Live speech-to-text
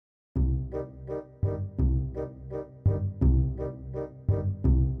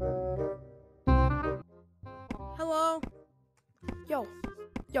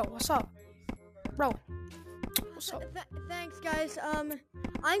Yo, what's up? Bro, what's up? Thanks, guys. I'm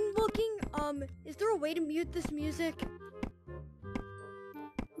looking, is there a way to mute this music?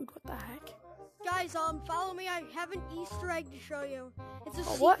 Dude, what the heck? Guys, follow me. I have an Easter egg to show you. It's a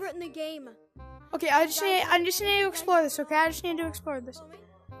what? secret in the game. Okay, I just need to explore this, okay? I just need to explore this.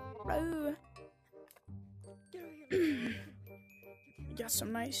 Bro. You got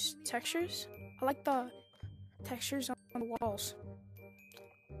some nice textures. I like the textures on the walls.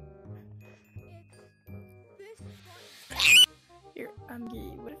 Here,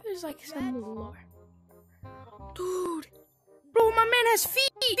 what if there's like some lore? Dude! Bro, my man has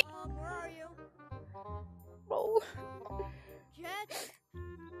feet! Where are you? Bro. Jet?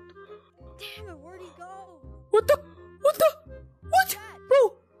 Damn it, where'd he go? What? Jet.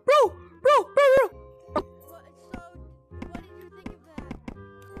 Bro! What, so, what did you think of that?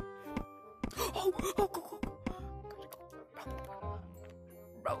 Oh,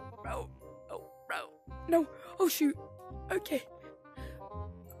 go. Bro. No. Oh, shoot. Okay.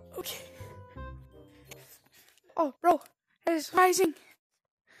 Oh, bro. It's rising.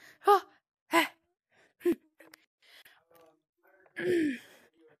 Oh.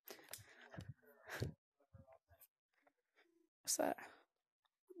 What's that?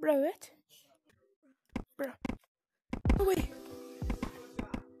 Bro, it? Bro. Oh, wait.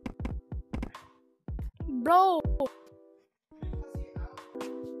 Bro.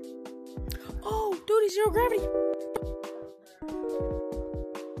 Oh, dude, he's zero gravity.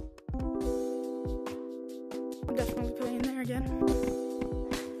 I'm definitely playing there again.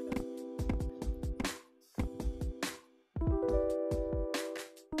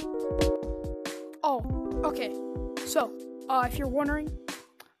 Oh, okay. So, if you're wondering,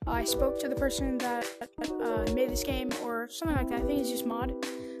 I spoke to the person that made this game or something like that. I think it's just mod.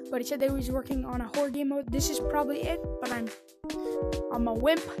 But he said that he was working on a horror game mode. This is probably it, but I'm a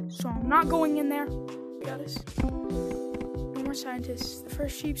wimp, so I'm not going in there. We got this. No more scientists. The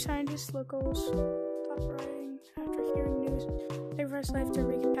first sheep scientist, locals, top writing, after hearing news, they first life to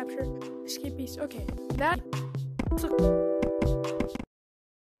recapture escapees. Okay, that.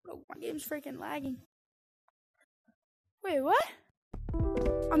 Oh, my game's freaking lagging. Wait, what?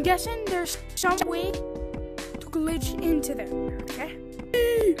 I'm guessing there's some way to glitch into there, okay?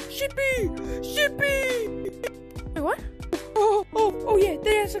 Shippy! Wait, what? Oh, yeah,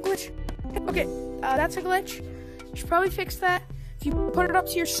 that's a glitch. Okay, that's a glitch. You should probably fix that. If you put it up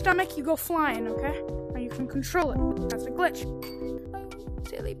to your stomach, you go flying, okay? Now you can control it. That's a glitch. Oh,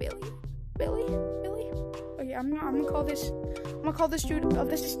 silly Billy. Okay, I'm gonna call this dude. Oh,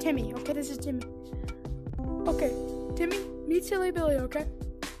 this is Timmy. Okay, this is Timmy. Okay, Timmy, meet silly Billy. Okay.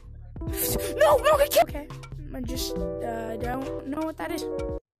 No, I can't. Okay, I just don't know what that is.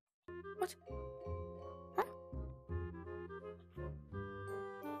 What? Huh?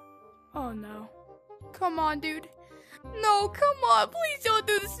 Oh no. Come on, dude. No, come on. Please don't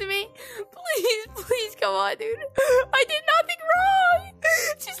do this to me. Please, come on, dude. I did nothing.